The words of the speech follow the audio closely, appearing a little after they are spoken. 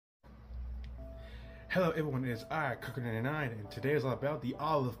Hello everyone, it is I, Cooker99, and today is all about the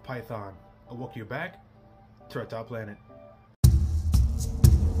olive python. I welcome you back to Reptile Planet.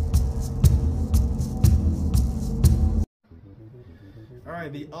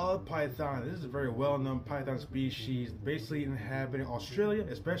 Alright, the olive python. This is a very well-known python species, basically inhabiting Australia,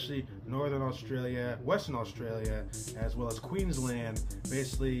 especially Northern Australia, Western Australia, as well as Queensland,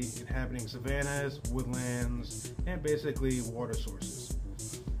 basically inhabiting savannas, woodlands, and basically water sources.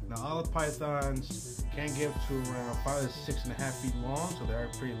 Now, olive pythons can get to around 5 to 6.5 feet long, so they are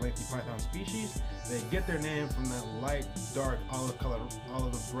a pretty lengthy python species. They get their name from that light, dark olive color,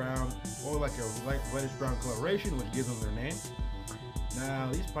 olive brown, or like a light reddish brown coloration, which gives them their name. Now,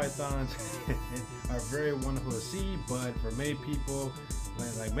 these pythons are very wonderful to see, but for many people,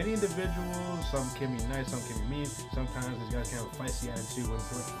 like many individuals, some can be nice, some can be mean. Sometimes these guys can have a feisty attitude when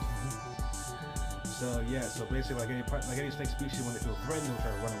threatened. So yeah, so basically like any snake species, when they feel threatened, they'll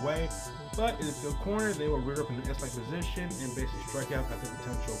try to run away. But if they feel cornered, they will rear up in an S-like position and basically strike out at the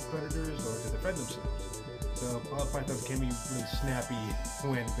potential predators or to defend themselves. So olive pythons can be really snappy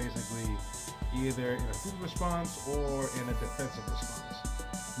when basically either in a food response or in a defensive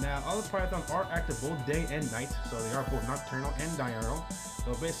response. Now, olive pythons are active both day and night, so they are both nocturnal and diurnal.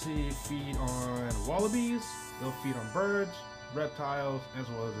 They'll basically feed on wallabies, they'll feed on birds, reptiles, as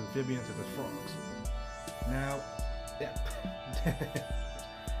well as amphibians such as frogs. Now, yeah.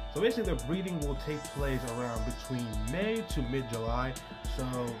 So basically their breeding will take place around between May to mid-July. So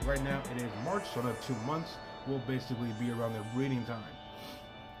right now it is March, so another 2 months will basically be around their breeding time.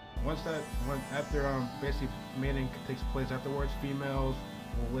 After basically mating takes place afterwards, females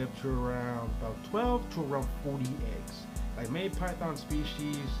will live to around about 12 to around 40 eggs. Like many python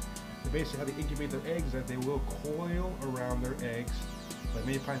species, they basically how they incubate their eggs, that they will coil around their eggs. Like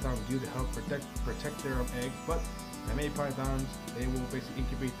many pythons do to help protect their eggs, but like many pythons, they will basically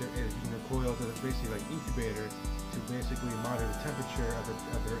incubate their eggs using their coils as basically like incubator to basically monitor the temperature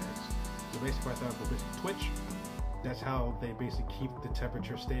of their eggs. So basically pythons will basically twitch. That's how they basically keep the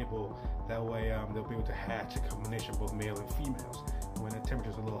temperature stable. That way they'll be able to hatch a combination of both male and females. When the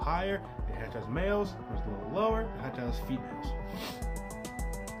temperature is a little higher, they hatch as males. When it's a little lower, they hatch as females.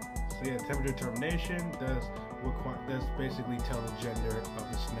 So yeah, temperature determination does basically tell the gender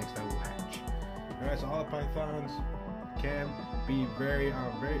of the snakes that will hatch. Alright, so olive pythons can be very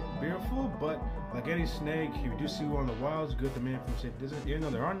beautiful, but like any snake, if you do see one in the wild, it's good to man from safe distance. Even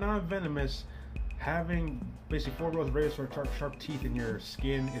though they are non-venomous, having basically 4 rows of very sharp teeth in your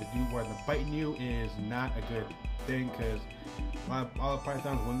skin if you wind up biting you is not a good thing, because olive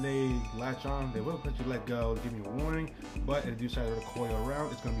pythons, when they latch on, they will let you let go, give you a warning, but if you decide to coil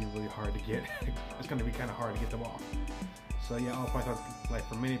around, it's going to be really hard to get. It's going to be kind of hard to get them off. So yeah, olive pythons, like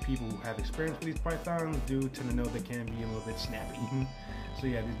for many people who have experience with these pythons, do tend to know they can be a little bit snappy. So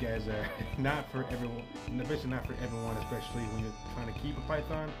yeah, these guys are not for everyone, especially not for everyone, especially when you're trying to keep a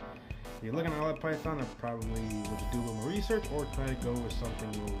python. If you're looking at olive python, I probably would do a little more research or try to go with something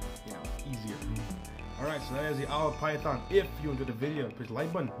a little, easier. Alright, so that is the olive python. If you enjoyed the video, please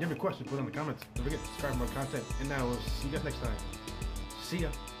like button. If you have any questions, put it in the comments. Don't forget to subscribe for more content. And I will see you guys next time. See ya.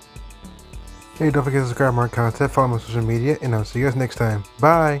 Hey, don't forget to subscribe for more content, follow me on social media, and I'll see you guys next time.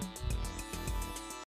 Bye!